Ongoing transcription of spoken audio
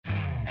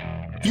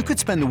You could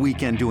spend the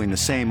weekend doing the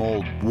same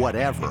old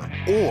whatever,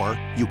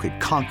 or you could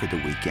conquer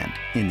the weekend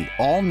in the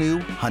all-new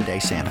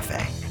Hyundai Santa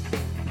Fe.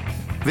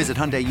 Visit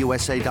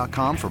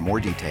HyundaiUSA.com for more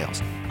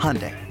details.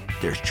 Hyundai,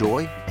 there's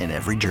joy in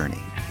every journey.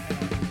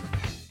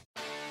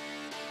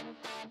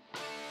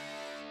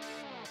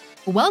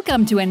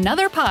 Welcome to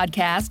another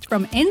podcast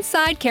from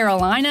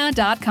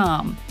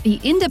InsideCarolina.com, the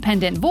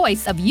independent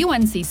voice of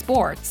UNC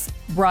Sports.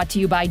 Brought to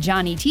you by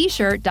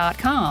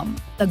JohnnyT-Shirt.com,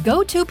 the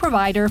go-to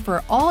provider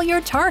for all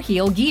your Tar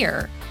Heel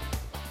gear.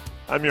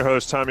 I'm your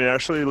host, Tommy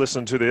Ashley.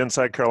 Listen to the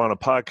Inside Carolina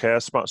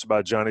podcast, sponsored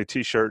by Johnny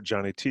T-Shirt,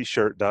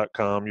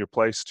 JohnnyT-Shirt.com, your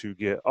place to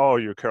get all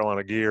your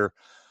Carolina gear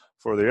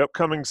for the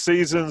upcoming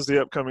seasons,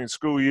 the upcoming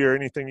school year,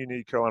 anything you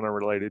need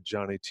Carolina-related,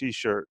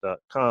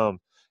 JohnnyT-Shirt.com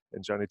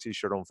and Johnny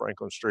T-Shirt on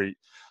Franklin Street.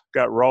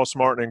 Got Ross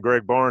Martin and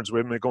Greg Barnes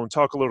with me. Going to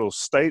talk a little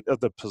state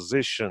of the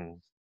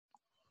position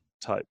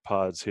type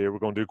pods here. We're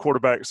going to do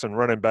quarterbacks and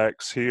running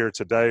backs here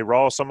today.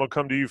 Ross, I'm going to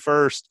come to you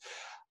first.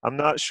 I'm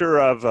not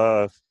sure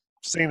I've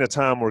seen a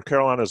time where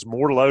Carolina's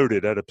more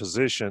loaded at a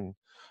position,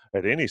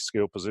 at any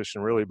skill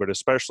position really, but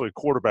especially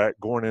quarterback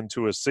going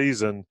into a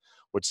season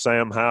with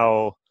Sam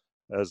Howell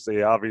as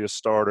the obvious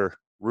starter,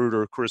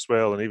 Reuter,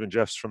 Criswell, and even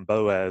Jefferson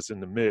Boaz in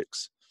the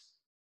mix.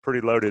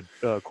 Pretty loaded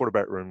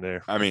quarterback room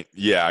there.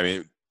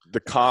 The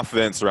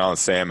confidence around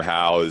Sam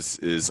Howell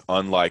is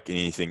unlike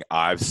anything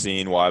I've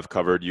seen while I've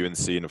covered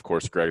UNC, and of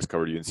course Greg's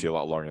covered UNC a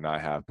lot longer than I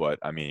have. But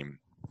I mean,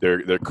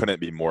 there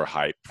couldn't be more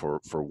hype for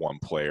one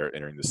player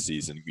entering the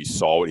season. We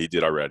saw what he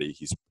did already.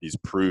 He's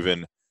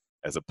proven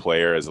as a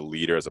player, as a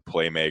leader, as a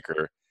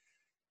playmaker.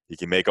 He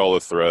can make all the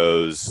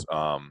throws.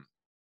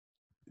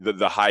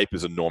 The hype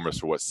is enormous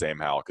for what Sam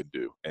Howell can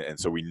do, and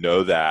so we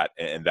know that,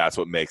 and that's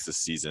what makes the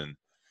season.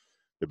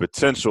 The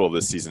potential of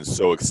this season is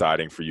so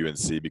exciting for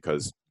UNC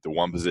because the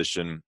one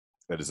position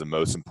that is the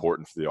most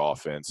important for the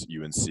offense,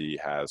 UNC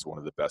has one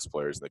of the best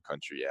players in the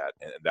country at,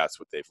 and that's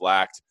what they've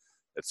lacked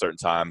at certain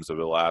times over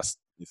the last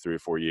 3 or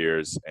 4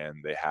 years, and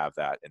they have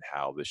that in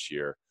Howell this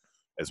year.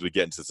 As we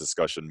get into this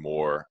discussion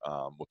more,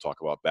 we'll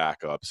talk about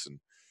backups and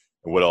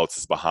what else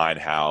is behind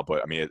Howell,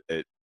 but I mean,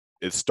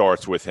 it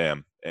starts with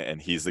him,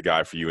 and he's the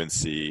guy for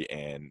UNC,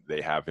 and they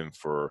have him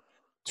for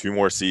 2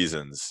 more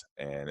seasons,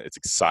 and it's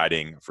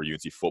exciting for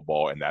UNC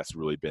football, and that's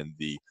really been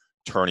the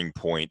turning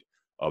point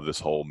of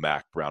this whole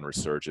Mack Brown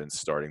resurgence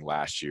starting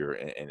last year,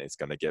 and it's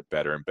going to get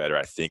better and better,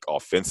 I think,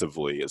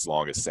 offensively as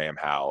long as Sam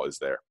Howell is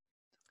there.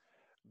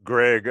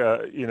 Greg,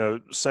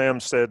 Sam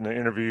said in an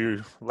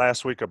interview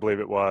last week, I believe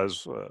it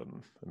was,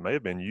 it may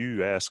have been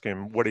you, asked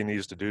him what he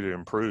needs to do to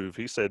improve.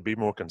 He said be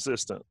more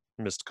consistent.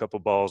 Missed a couple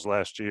balls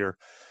last year.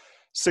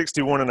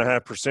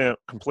 61.5%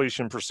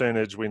 completion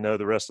percentage. We know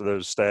the rest of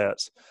those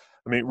stats.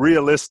 I mean,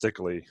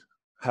 realistically,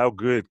 how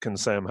good can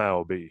Sam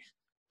Howell be?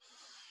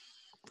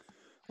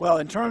 Well,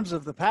 in terms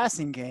of the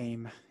passing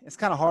game, it's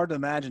kind of hard to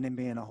imagine him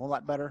being a whole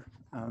lot better.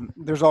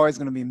 There's always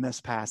going to be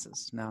missed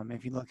passes. Now,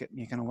 if you look at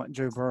kind of what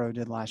Joe Burrow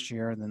did last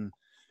year, then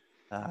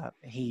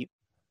he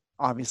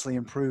obviously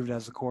improved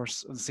as the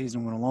course of the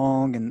season went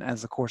along and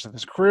as the course of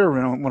his career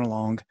went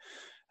along,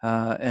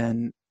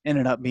 and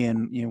ended up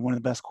being one of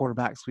the best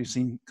quarterbacks we've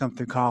seen come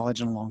through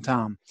college in a long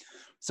time.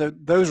 So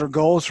those are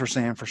goals for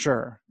Sam for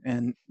sure,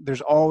 and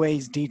there's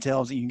always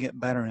details that you can get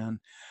better in.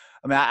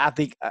 I mean, I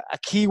think a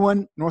key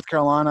one, North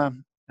Carolina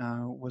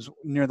was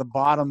near the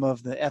bottom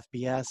of the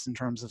FBS in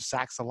terms of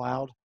sacks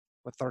allowed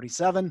with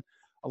 37.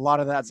 A lot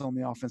of that's on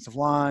the offensive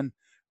line,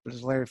 but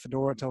as Larry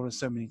Fedora told us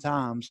so many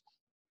times,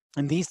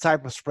 in these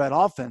type of spread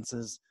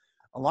offenses,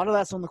 a lot of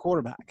that's on the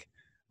quarterback.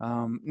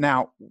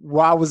 Now,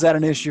 why was that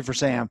an issue for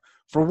Sam?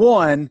 For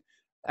one,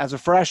 as a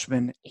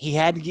freshman, he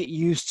had to get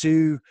used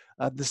to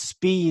the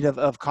speed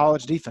of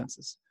college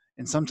defenses.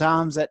 And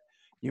sometimes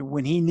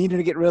when he needed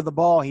to get rid of the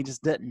ball, he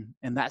just didn't.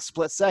 And that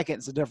split second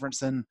is the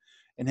difference in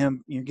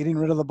him getting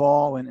rid of the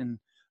ball and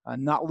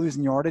not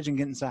losing yardage and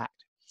getting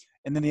sacked.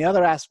 And then the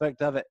other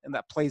aspect of it, and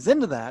that plays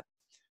into that,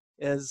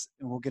 is,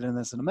 and we'll get into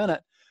this in a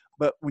minute,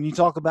 but when you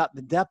talk about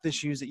the depth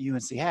issues that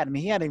UNC had, I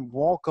mean, he had a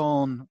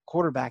walk-on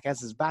quarterback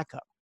as his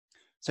backup.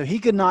 So he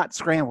could not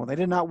scramble. They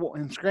did not want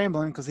him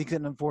scrambling because he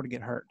couldn't afford to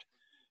get hurt.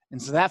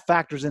 And so that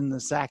factors in the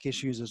sack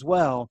issues as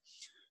well.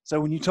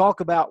 So when you talk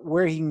about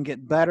where he can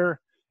get better,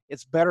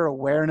 it's better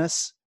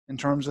awareness in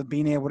terms of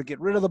being able to get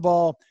rid of the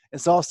ball.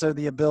 It's also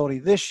the ability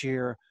this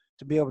year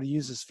to be able to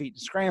use his feet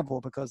to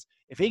scramble, because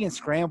if he can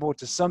scramble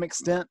to some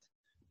extent,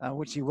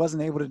 which he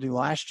wasn't able to do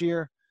last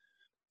year,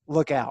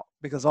 look out,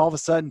 because all of a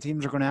sudden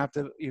teams are going to have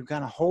to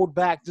kind of hold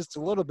back just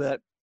a little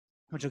bit,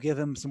 which will give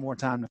him some more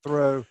time to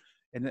throw,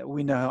 and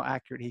we know how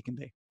accurate he can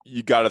be.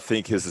 You got to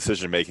think his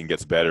decision-making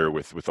gets better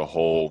with a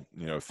whole,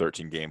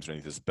 13 games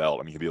underneath his belt.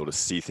 I mean, he'll be able to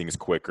see things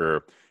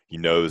quicker. He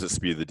knows the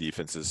speed of the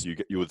defenses.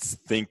 You would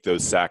think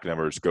those sack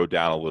numbers go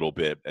down a little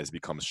bit as he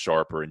becomes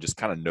sharper and just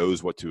kind of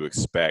knows what to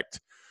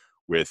expect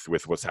with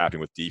what's happening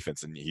with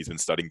defense. And he's been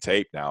studying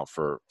tape now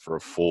for a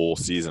full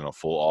season, a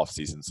full off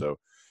season. So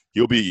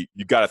you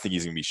got to think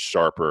he's going to be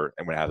sharper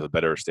and going to have a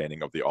better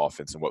understanding of the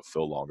offense and what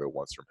Phil Longo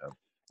wants from him.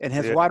 And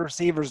his wide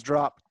receivers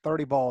dropped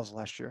 30 balls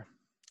last year.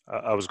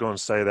 I was going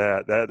to say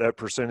that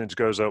percentage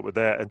goes up with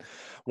that.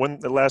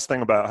 And the last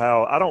thing about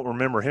Howell, I don't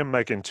remember him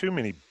making too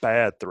many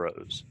bad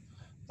throws.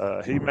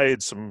 He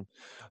made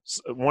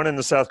one in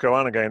the South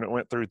Carolina game that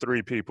went through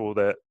three people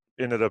that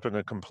ended up in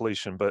a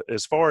completion. But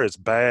as far as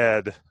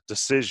bad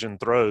decision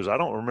throws, I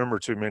don't remember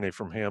too many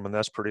from him, and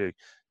that's pretty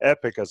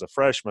epic as a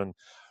freshman.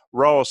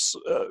 Ross,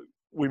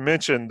 we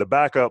mentioned the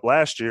backup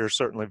last year,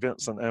 certainly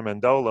Vincent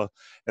Amendola,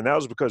 and that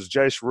was because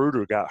Jace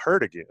Ruder got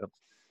hurt again.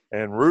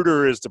 And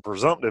Ruder is the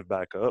presumptive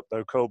backup,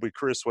 though Colby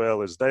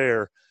Criswell is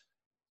there.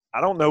 I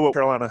don't know what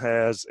Carolina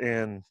has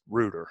in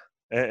Ruder.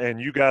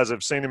 And you guys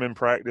have seen him in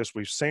practice.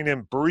 We've seen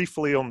him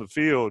briefly on the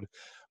field,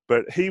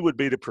 but he would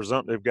be the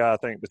presumptive guy, I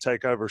think, to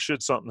take over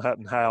should something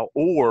happen how,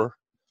 or,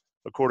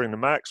 according to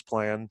Mack's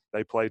plan,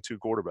 they play two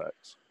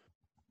quarterbacks.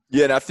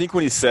 Yeah, and I think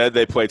when he said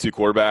they play two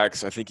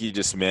quarterbacks, I think he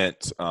just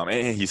meant,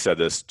 and he said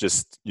this,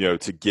 just,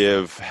 to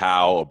give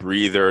Howell a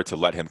breather, to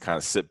let him kind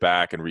of sit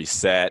back and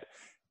reset,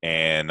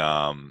 and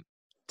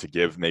to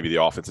give maybe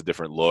the offense a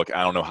different look.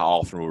 I don't know how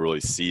often we'll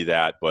really see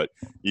that, but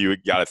you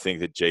got to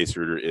think that Jace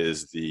Ruder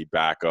is the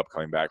backup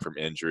coming back from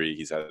injury.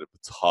 He's had a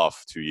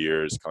tough 2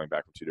 years coming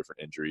back from two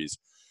different injuries.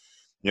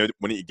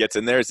 When he gets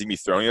in there, is he going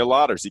to be throwing a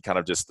lot, or is he kind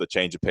of just the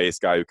change of pace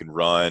guy who can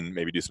run,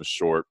 maybe do some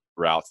short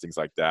routes, things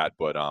like that?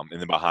 But and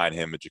then behind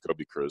him,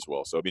 Jacoby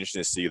Criswell. So it'll be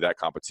interesting to see that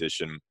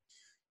competition,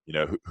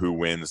 who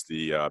wins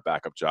the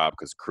backup job,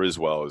 because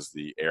Criswell is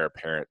the heir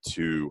apparent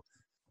to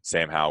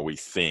Sam Howell, we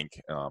think,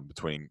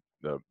 between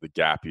the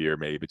gap year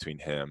maybe between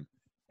him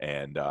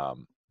and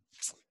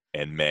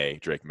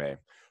Drake May.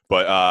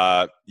 But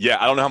I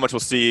don't know how much we'll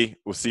see.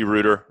 We'll see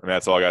Ruder. I mean,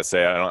 that's all I got to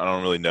say. I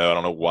don't really know. I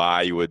don't know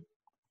why you would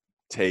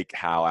take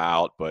Hal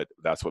out, but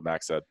that's what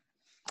Mack said.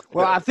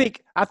 Well, I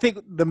think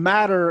the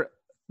matter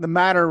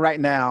right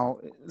now,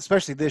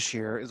 especially this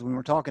year, is when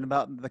we're talking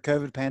about the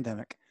COVID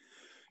pandemic.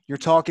 You're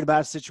talking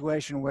about a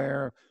situation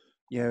where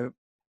a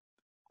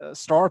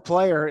star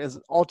player is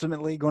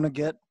ultimately going to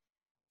get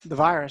the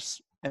virus,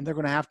 and they're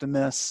going to have to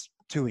miss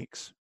 2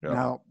 weeks. Yeah.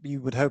 Now,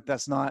 you would hope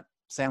that's not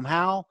Sam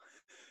Howell,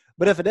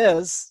 but if it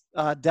is,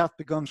 depth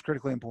becomes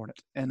critically important.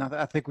 And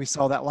I think we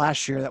saw that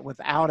last year, that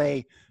without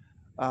a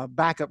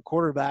backup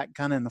quarterback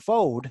kind of in the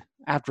fold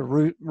after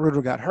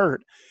Ruder got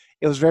hurt,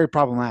 it was very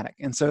problematic.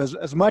 And so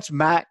as much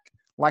Mack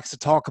likes to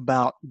talk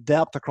about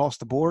depth across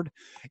the board,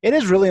 it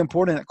is really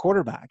important at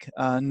quarterback,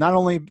 not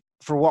only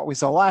for what we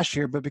saw last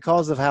year, but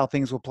because of how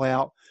things will play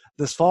out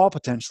this fall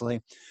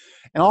potentially.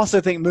 And also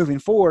think moving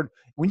forward,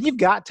 when you've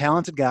got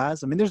talented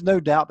guys, I mean, there's no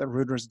doubt that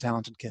Ruder is a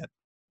talented kid.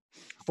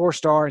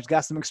 4-star, he's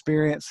got some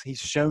experience. He's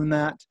shown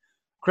that.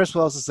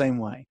 Criswell's the same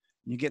way.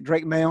 You get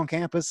Drake May on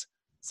campus,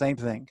 same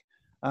thing.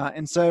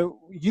 And so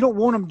you don't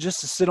want them just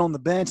to sit on the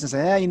bench and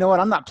say, hey, you know what,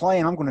 I'm not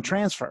playing, I'm going to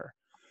transfer.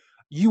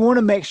 You want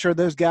to make sure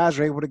those guys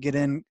are able to get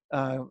in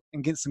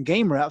and get some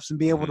game reps and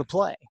be able to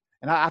play.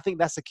 And I think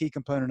that's a key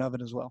component of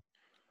it as well.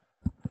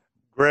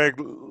 Greg,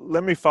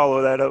 let me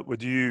follow that up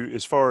with you.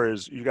 As far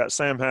as you got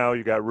Sam Howell,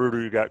 you got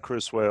Ruder, you got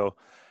Criswell.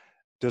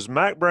 Does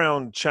Mack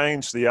Brown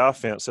change the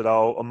offense at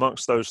all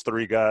amongst those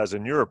three guys,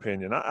 in your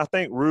opinion? I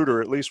think Ruder,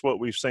 at least what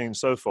we've seen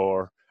so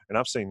far, and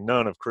I've seen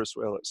none of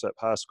Criswell except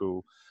high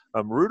school,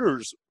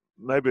 Ruder's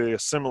maybe a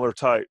similar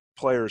type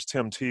player as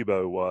Tim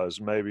Tebow was,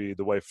 maybe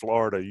the way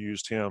Florida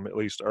used him, at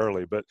least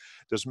early. But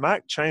does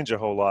Mack change a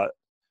whole lot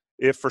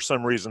if for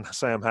some reason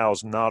Sam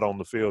Howell's not on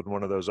the field and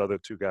one of those other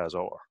two guys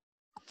are?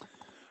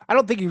 I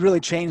don't think you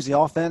really change the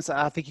offense.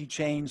 I think you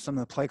change some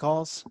of the play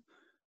calls.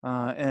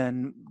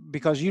 And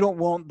because you don't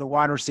want the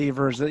wide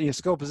receivers, your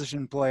skill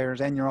position players,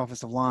 and your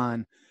offensive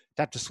line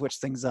to have to switch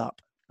things up.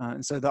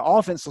 And so the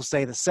offense will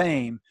stay the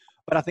same.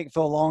 But I think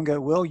Phil Longo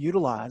will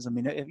utilize. I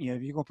mean, if you're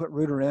going to put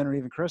Ruder in, or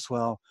even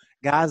Criswell,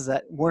 guys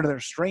that one of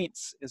their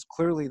strengths is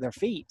clearly their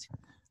feet,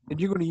 then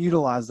you're going to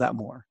utilize that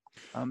more.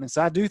 And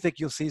so I do think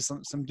you'll see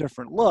some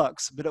different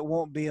looks, but it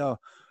won't be a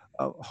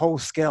whole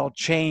scale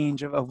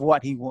change of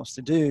what he wants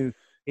to do.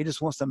 He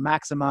just wants to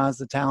maximize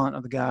the talent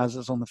of the guys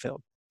that's on the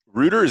field.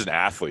 Ruder is an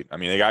athlete. I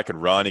mean, the guy can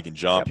run, he can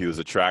jump. Yep. He was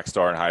a track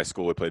star in high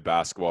school. He played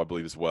basketball, I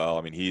believe, as well.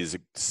 I mean, he's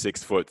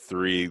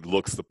 6'3",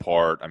 looks the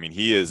part. I mean,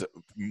 he is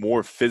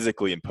more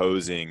physically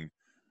imposing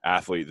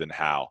athlete than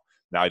Howell.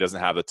 Now, he doesn't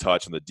have the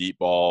touch on the deep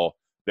ball.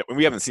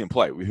 We haven't seen him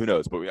play. Who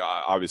knows? But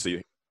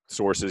obviously,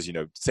 sources,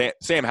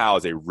 Sam Howell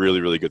is a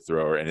really, really good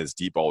thrower, and his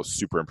deep ball was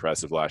super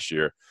impressive last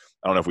year.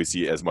 I don't know if we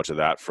see as much of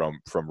that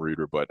from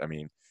Ruder, but, I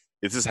mean,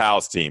 it's his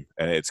Howell's team,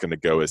 and it's going to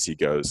go as he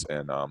goes,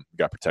 and you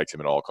got to protect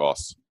him at all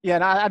costs. Yeah,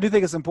 and I do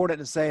think it's important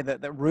to say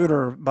that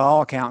Ruder, by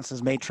all accounts,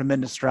 has made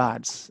tremendous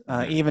strides,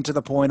 even to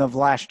the point of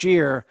last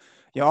year.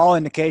 All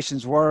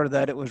indications were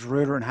that it was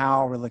Ruder and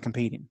Howell really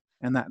competing,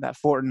 and that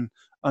Fortin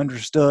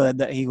understood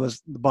that he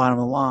was the bottom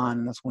of the line,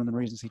 and that's one of the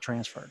reasons he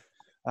transferred.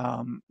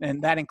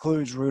 And that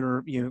includes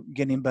Ruder,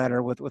 getting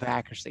better with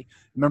accuracy.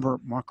 Remember,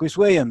 Marquise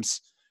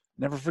Williams,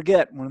 never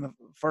forget, one of the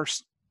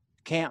first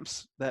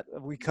camps that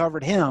we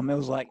covered him, it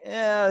was like,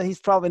 he's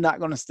probably not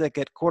going to stick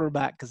at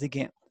quarterback because he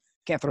can't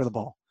throw the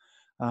ball,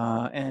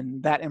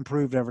 and that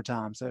improved over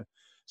time. So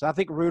So I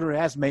think Reuter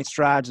has made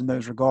strides in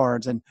those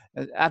regards. And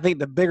I think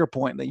the bigger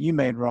point that you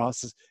made,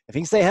 Ross, is if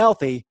he can stay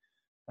healthy,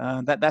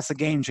 that's a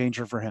game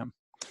changer for him.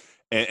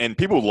 And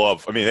people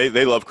love, I mean,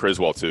 they love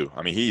Criswell too.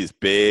 I mean, he's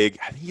big.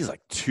 I think he's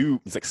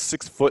like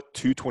 6 foot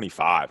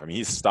 225. I mean,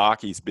 he's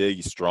stocky, he's big,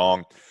 he's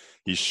strong,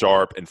 he's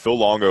sharp. And Phil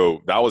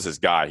Longo, that was his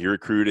guy. He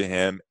recruited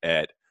him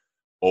at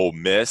Ole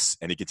Miss,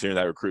 and he continued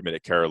that recruitment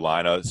at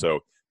Carolina.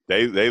 So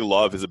they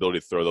love his ability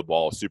to throw the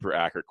ball, super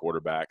accurate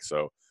quarterback.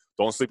 So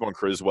don't sleep on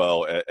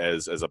Criswell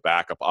as a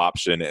backup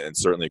option, and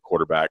certainly a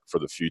quarterback for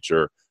the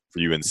future for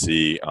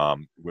UNC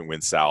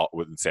when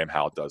Sam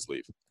Howell does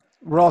leave.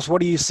 Ross, what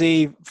do you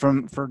see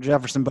for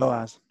Jefferson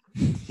Boaz?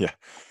 Yeah,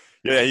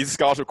 he's a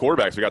scholarship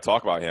quarterback, so we got to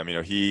talk about him. You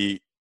know, he's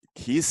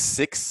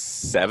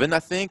 6'7", I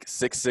think,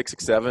 6'6",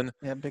 6'7".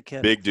 Yeah, big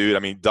kid. Big dude. I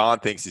mean, Don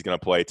thinks he's going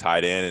to play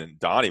tight end, and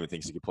Don even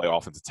thinks he could play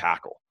offensive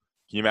tackle.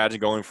 Can you imagine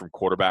going from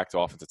quarterback to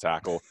offensive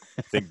tackle?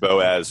 I think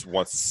Boaz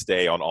wants to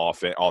stay on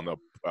offense, on the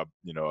a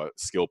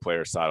skill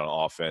player side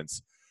on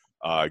offense.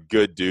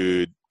 Good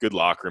dude, good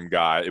locker room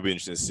guy. It'd be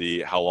interesting to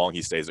see how long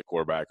he stays at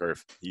quarterback, or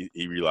if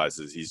he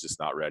realizes he's just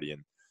not ready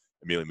and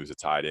immediately moves to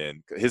tight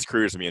end. His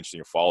career is going to be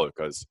interesting to follow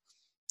because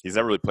he's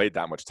never really played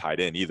that much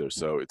tight end either.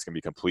 So it's going to be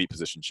a complete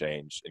position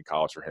change in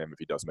college for him if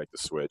he does make the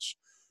switch.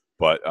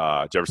 But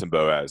Jefferson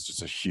Boaz,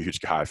 just a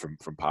huge guy from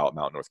Pilot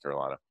Mountain, North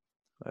Carolina.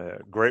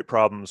 Great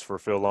problems for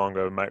Phil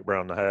Longo and Mack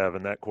Brown to have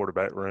in that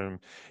quarterback room.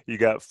 You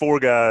got three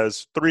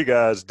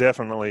guys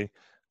definitely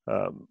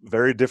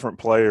very different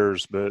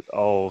players, but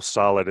all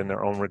solid in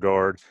their own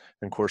regard.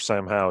 And, of course,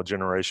 Sam Howell,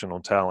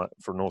 generational talent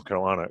for North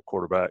Carolina at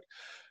quarterback.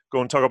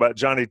 Going to talk about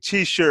Johnny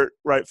T-Shirt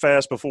right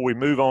fast before we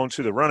move on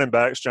to the running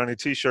backs. Johnny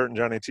T-Shirt and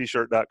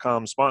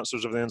JohnnyT-Shirt.com,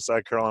 sponsors of the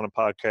Inside Carolina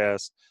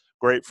podcast.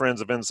 Great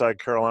friends of Inside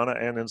Carolina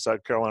and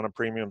Inside Carolina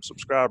Premium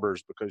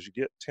subscribers, because you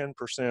get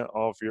 10%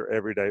 off your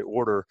everyday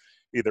order,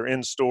 either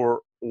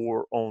in-store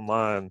or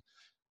online.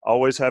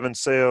 Always having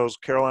sales,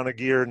 Carolina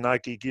gear,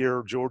 Nike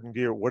gear, Jordan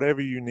gear,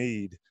 whatever you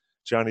need.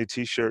 Johnny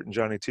T-Shirt and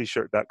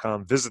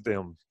JohnnyT-Shirt.com. Visit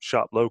them,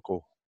 shop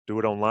local. Do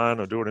it online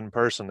or do it in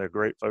person. They're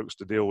great folks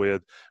to deal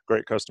with,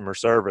 great customer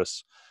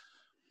service.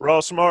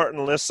 Ross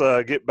Martin, let's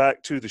get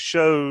back to the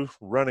show.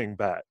 Running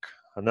back,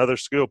 another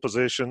skill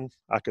position.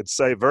 I could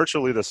say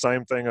virtually the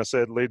same thing I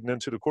said leading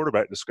into the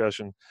quarterback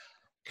discussion.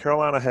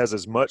 Carolina has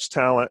as much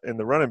talent in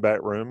the running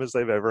back room as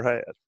they've ever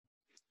had.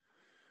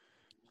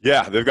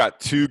 Yeah, they've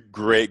got two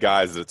great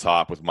guys at the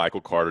top with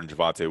Michael Carter and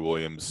Javonte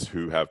Williams,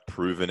 who have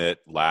proven it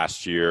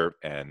last year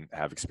and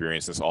have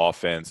experienced this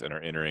offense and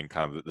are entering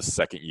kind of the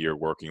second year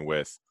working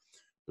with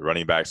the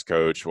running backs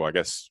coach. Well, I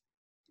guess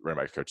the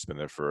running backs coach has been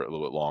there for a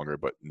little bit longer,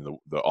 but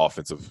the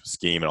offensive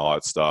scheme and all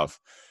that stuff.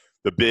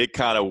 The big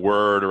kind of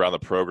word around the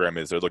program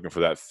is they're looking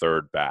for that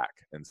third back.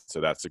 And so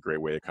that's a great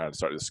way to kind of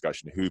start the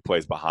discussion. Who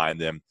plays behind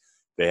them?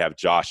 They have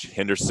Josh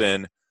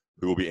Henderson,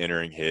 who will be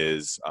entering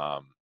his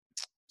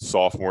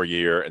sophomore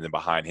year, and then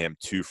behind him,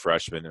 two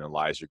freshmen, and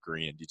Elijah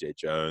Green and DJ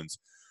Jones.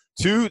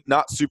 Two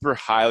not super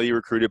highly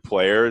recruited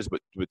players,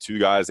 but two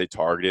guys they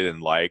targeted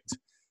and liked,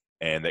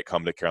 and they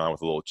come to Carolina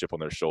with a little chip on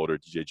their shoulder.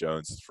 DJ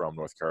Jones is from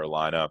North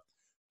Carolina.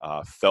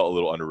 Felt a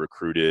little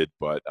under-recruited,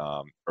 but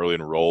early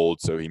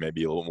enrolled, so he may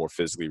be a little more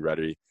physically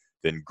ready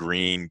than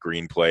Green.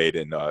 Green played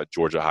in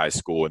Georgia high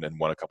school and then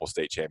won a couple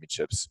state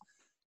championships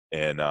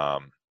in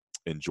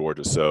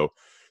Georgia. So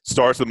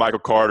starts with Michael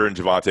Carter and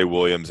Javonte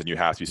Williams, and you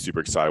have to be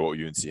super excited what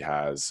UNC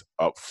has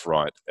up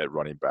front at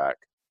running back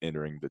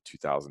entering the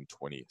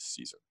 2020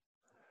 season.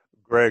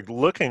 Greg,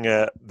 looking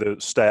at the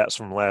stats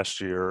from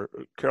last year,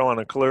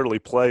 Carolina clearly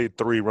played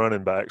three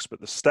running backs, but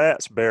the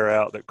stats bear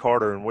out that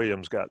Javonte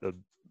Williams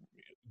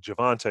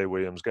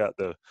got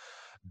the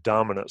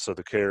dominance of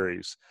the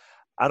carries.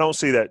 I don't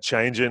see that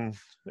changing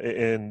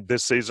in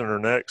this season or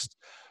next,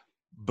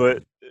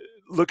 but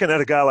looking at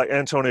a guy like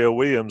Antonio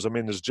Williams, I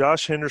mean, does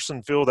Josh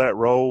Henderson fill that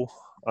role,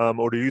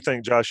 or do you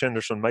think Josh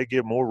Henderson may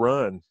get more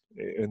run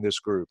in this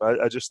group?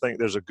 I just think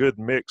there's a good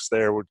mix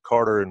there with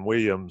Carter and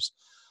Williams.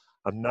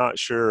 I'm not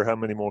sure how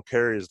many more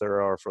carries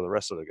there are for the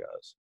rest of the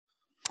guys.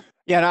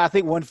 Yeah, and I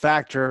think one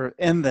factor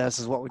in this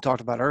is what we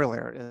talked about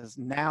earlier is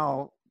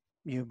now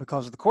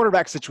because of the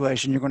quarterback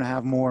situation, you're going to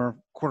have more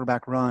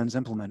quarterback runs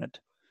implemented.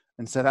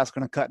 And so that's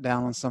going to cut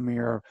down on some of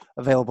your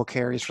available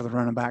carries for the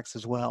running backs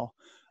as well.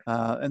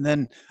 And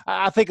then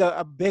I think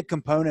a big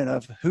component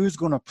of who's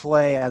going to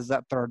play as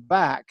that third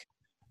back,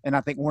 and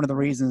I think one of the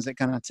reasons it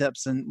kind of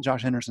tips in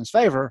Josh Henderson's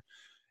favor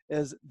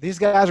is these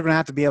guys are going to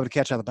have to be able to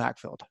catch out of the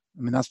backfield.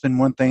 I mean, that's been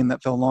one thing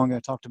that Phil Longo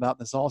talked about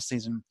this all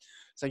season.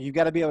 So you've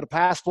got to be able to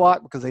pass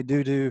block because they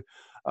do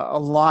a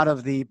lot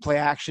of the play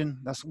action.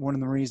 That's one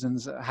of the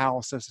reasons Howell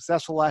was so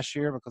successful last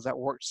year, because that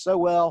worked so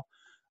well.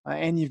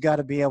 And you've got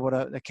to be able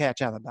to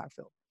catch out of the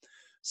backfield.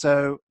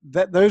 So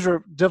those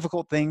are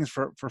difficult things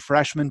for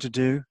freshmen to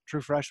do,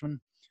 true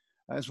freshmen.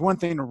 It's one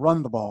thing to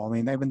run the ball. I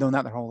mean, they've been doing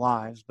that their whole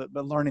lives, but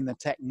learning the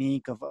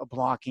technique of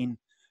blocking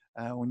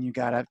when you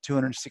got a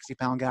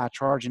 260-pound guy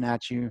charging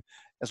at you,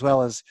 as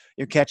well as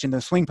you're catching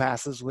those swing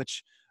passes,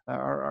 which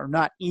are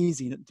not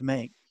easy to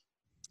make.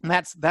 And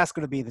that's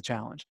going to be the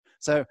challenge.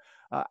 So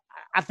Uh,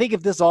 I think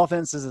if this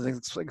offense is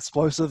as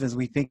explosive as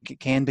we think it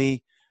can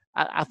be,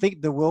 I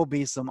think there will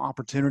be some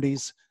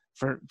opportunities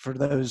for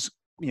those,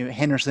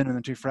 Henderson and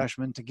the two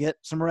freshmen to get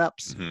some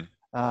reps.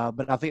 Mm-hmm.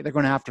 But I think they're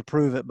going to have to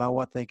prove it by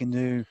what they can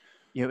do,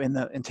 in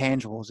the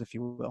intangibles, if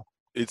you will.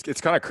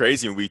 It's kind of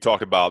crazy when we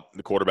talk about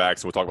the quarterbacks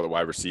and we'll talk about the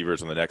wide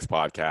receivers on the next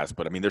podcast.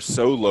 But, I mean, they're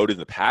so loaded in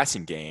the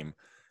passing game,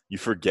 you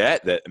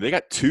forget that they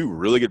got two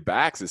really good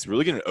backs. It's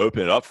really going to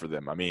open it up for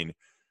them. I mean,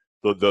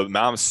 the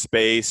amount of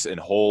space and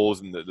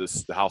holes and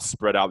how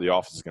spread out the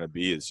offense is going to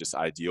be is just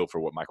ideal for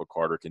what Michael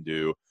Carter can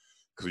do.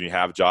 Because when you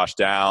have Josh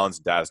Downs,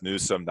 Daz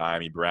Newsome,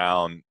 Mack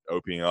Brown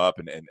opening up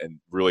and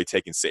really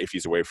taking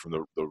safeties away from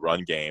the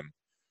run game,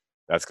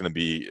 that's going to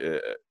be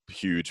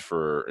huge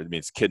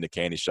it's kid in a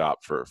candy shop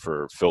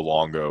for Phil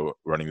Longo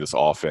running this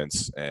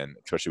offense, and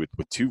especially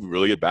with two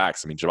really good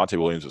backs. I mean, Javonte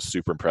Williams was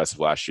super impressive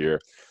last year.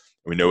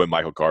 We know what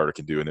Michael Carter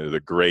can do, and they're the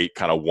great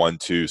kind of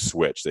 1-2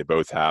 switch. They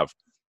both have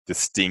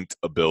distinct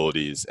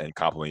abilities and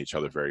complement each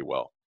other very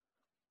well.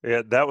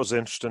 Yeah, that was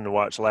interesting to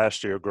watch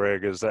last year,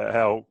 Greg, is that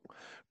how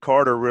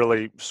Carter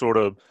really sort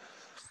of,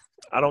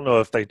 I don't know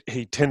if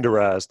he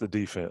tenderized the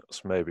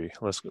defense, maybe.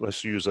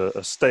 Let's use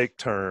a steak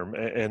term.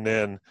 And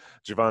then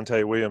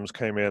Javonte Williams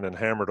came in and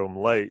hammered them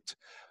late.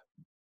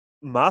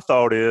 My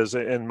thought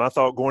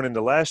going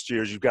into last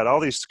year is you've got all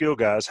these skill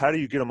guys. How do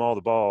you get them all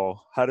the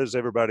ball? How does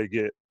everybody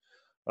get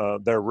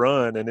their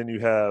run? And then you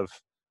have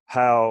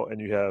Howe and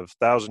you have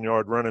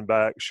 1,000-yard running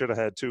back. Should have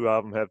had two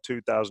of them, have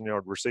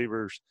 2,000-yard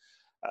receivers.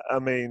 I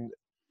mean,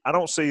 I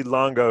don't see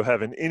Longo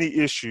having any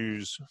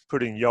issues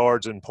putting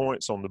yards and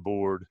points on the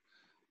board.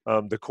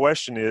 The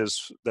question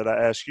is that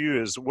I ask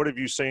you is, what have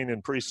you seen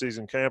in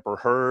preseason camp or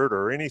heard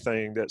or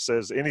anything that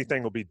says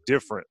anything will be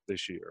different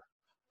this year?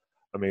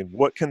 I mean,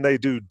 what can they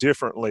do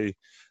differently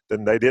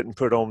than they didn't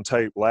put on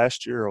tape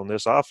last year on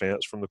this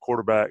offense from the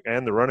quarterback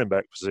and the running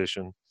back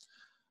position?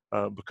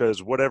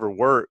 Because whatever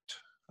worked,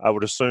 I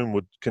would assume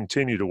would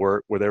continue to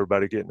work with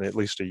everybody getting at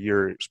least a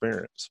year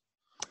experience.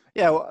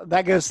 Yeah, well,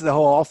 that goes to the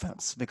whole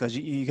offense because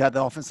you got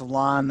the offensive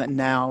line that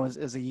now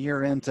is a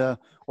year into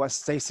what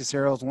Stacey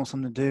Searles wants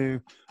them to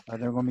do.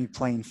 They're going to be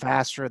playing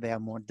faster. They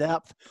have more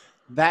depth.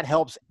 That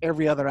helps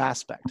every other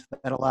aspect.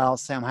 That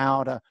allows Sam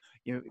Howell to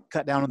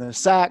cut down on those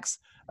sacks.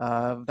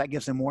 That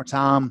gives him more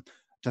time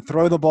to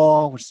throw the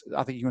ball, which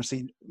I think you're going to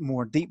see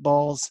more deep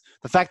balls.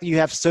 The fact that you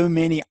have so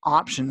many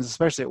options,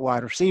 especially at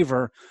wide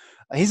receiver,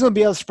 he's going to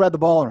be able to spread the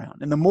ball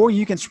around. And the more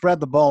you can spread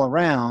the ball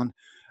around,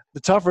 the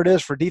tougher it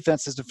is for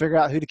defenses to figure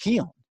out who to key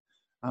on.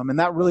 And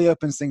that really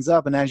opens things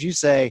up. And as you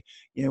say,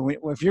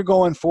 if you're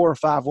going 4 or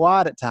 5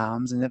 wide at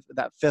times, and if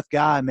that fifth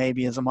guy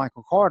maybe is a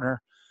Michael Carter,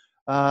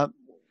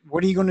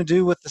 what are you going to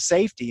do with the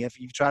safety if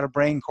you try to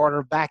bring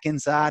Carter back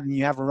inside and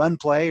you have a run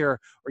play or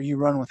you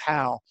run with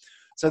Howe?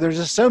 So there's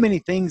just so many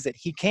things that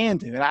he can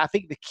do. And I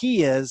think the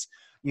key is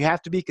you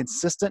have to be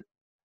consistent.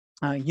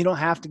 You don't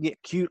have to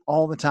get cute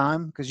all the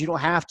time because you don't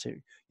have to.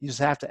 You just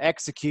have to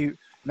execute.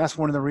 And that's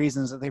one of the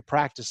reasons that they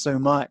practice so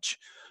much.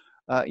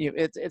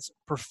 It's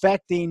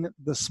perfecting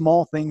the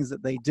small things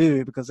that they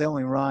do because they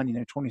only run,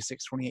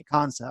 26, 28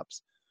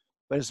 concepts.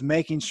 But it's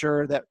making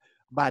sure that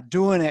by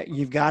doing it,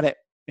 you've got it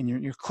and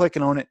you're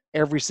clicking on it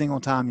every single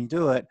time you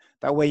do it.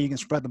 That way you can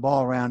spread the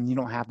ball around and you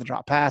don't have to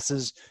drop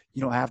passes.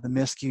 You don't have the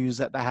miscues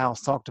that the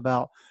house talked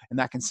about, and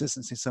that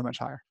consistency is so much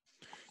higher.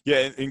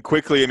 Yeah, and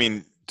quickly, I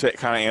mean, to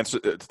kind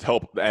of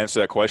help answer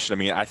that question, I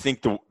mean, I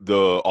think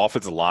the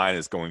offensive line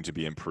is going to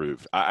be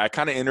improved. I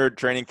kind of entered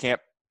training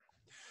camp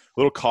a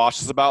little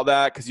cautious about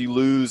that because you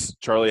lose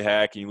Charlie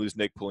Heck and you lose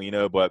Nick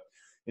Polino. But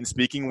in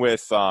speaking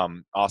with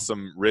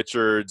Awesome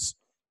Richards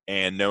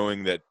and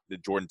knowing that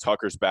Jordan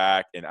Tucker's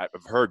back, and I've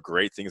heard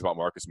great things about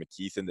Marcus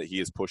McKeithen, that he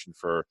is pushing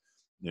for,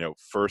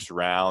 first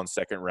round,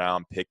 second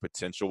round pick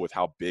potential with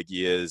how big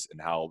he is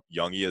and how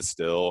young he is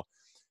still.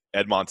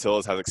 Ed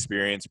Montilus has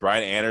experience.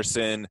 Brian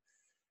Anderson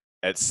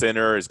at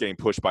center is getting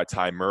pushed by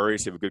Ty Murray,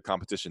 so you have a good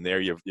competition there.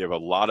 You have a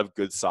lot of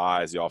good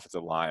size, the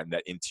offensive line.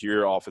 That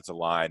interior offensive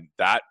line,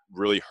 that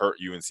really hurt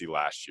UNC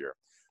last year.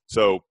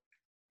 So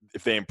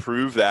if they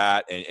improve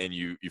that and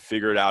you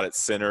figure it out at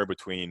center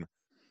between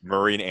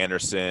Murray and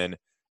Anderson,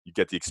 you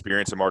get the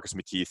experience of Marcus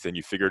McKeithen,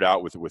 you figure it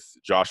out with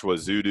Joshua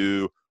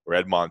Zudu or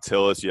Ed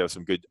Montilus, you have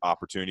some good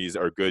opportunities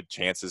or good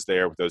chances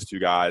there with those two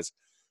guys.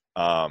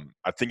 I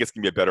think it's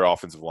going to be a better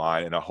offensive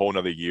line, and a whole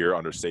nother year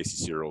under Stacey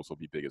Searles will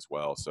be big as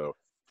well. So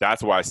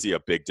that's why I see a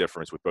big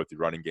difference with both the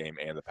running game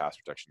and the pass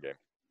protection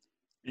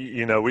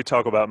game. We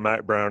talk about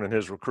Mack Brown and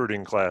his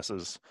recruiting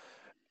classes.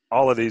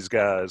 All of these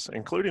guys,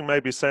 including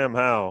maybe Sam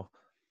Howell,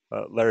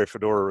 Larry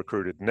Fedora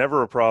recruited.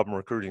 Never a problem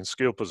recruiting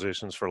skill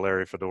positions for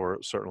Larry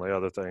Fedora. Certainly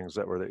other things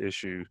that were the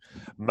issue.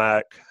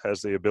 Mack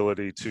has the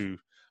ability to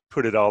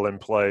put it all in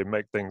play,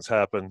 make things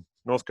happen.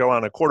 North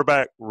Carolina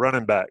quarterback,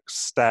 running back,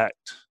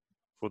 stacked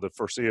for the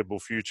foreseeable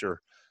future.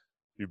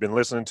 You've been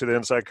listening to the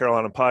Inside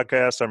Carolina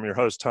podcast. I'm your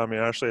host, Tommy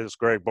Ashley. It's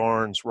Greg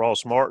Barnes,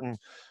 Ross Martin.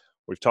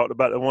 We've talked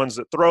about the ones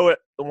that throw it,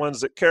 the ones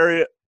that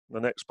carry it.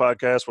 The next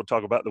podcast, we'll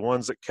talk about the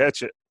ones that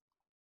catch it.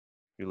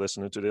 You're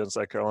listening to the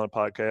Inside Carolina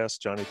podcast,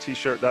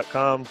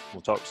 JohnnyT-shirt.com.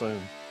 We'll talk soon.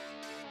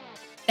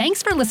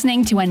 Thanks for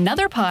listening to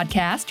another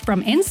podcast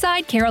from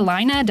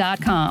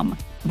InsideCarolina.com.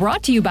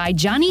 Brought to you by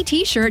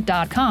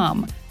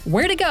JohnnyT-shirt.com.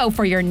 Where to go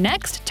for your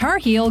next Tar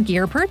Heel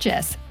gear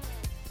purchase.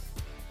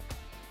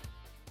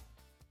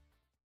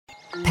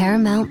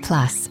 Paramount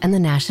Plus and the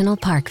National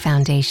Park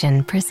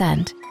Foundation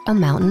present A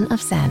Mountain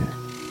of Zen.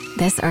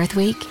 This Earth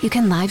Week, you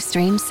can live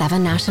stream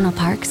 7 national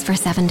parks for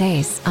 7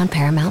 days on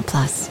Paramount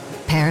Plus.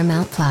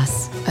 Paramount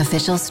Plus,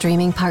 official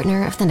streaming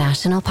partner of the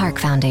National Park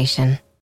Foundation.